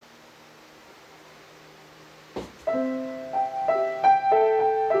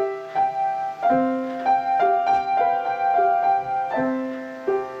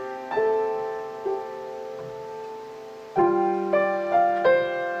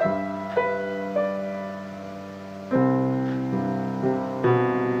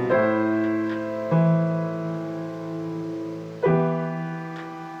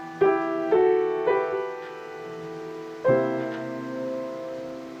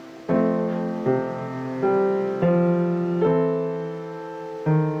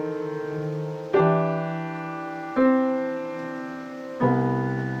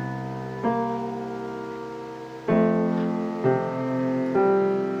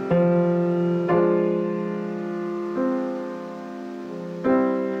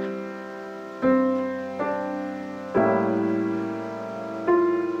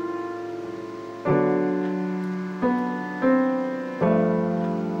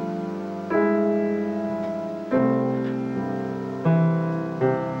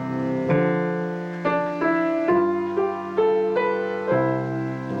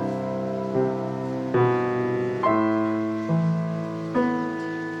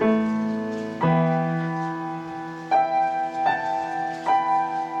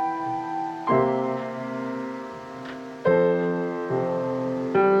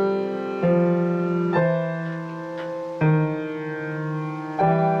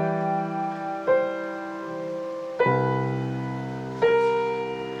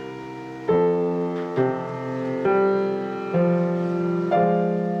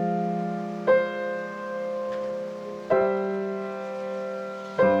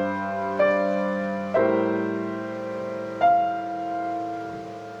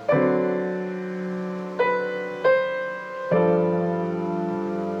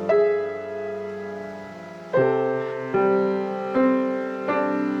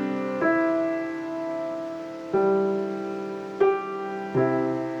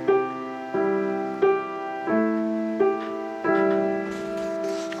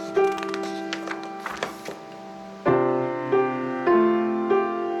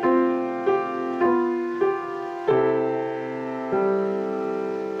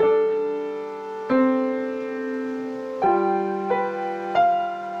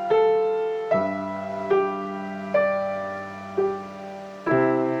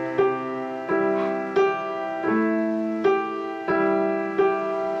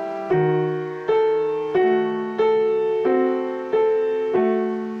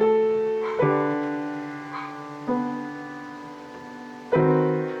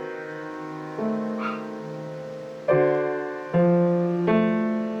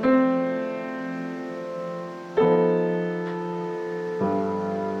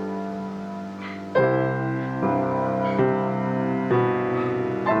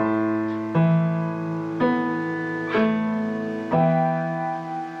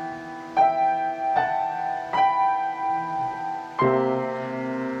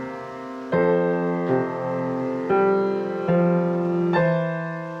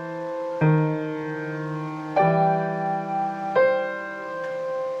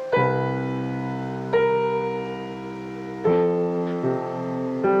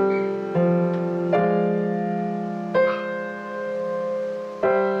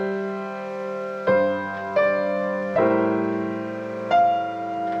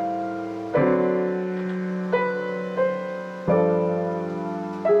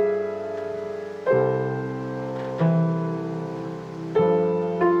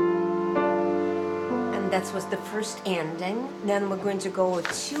that was the first ending. Then we're going to go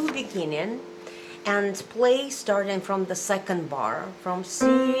to beginning and play starting from the second bar, from C,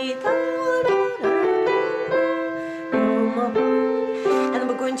 and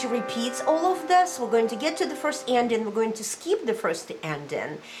we're going to repeat all of this. We're going to get to the first ending, we're going to skip the first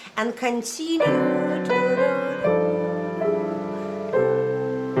ending and continue.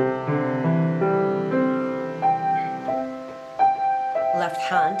 Left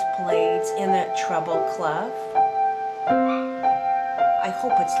hand played in a treble clef. I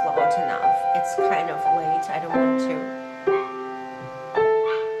hope it's loud enough. It's kind of late, I don't want to.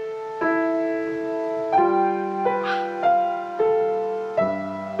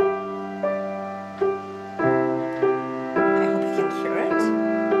 I hope you can hear it.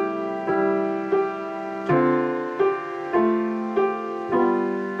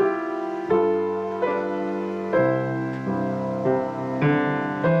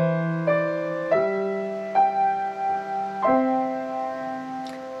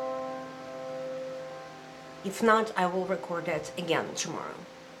 If not, I will record it again tomorrow.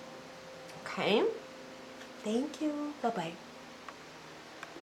 Okay? Thank you. Bye-bye.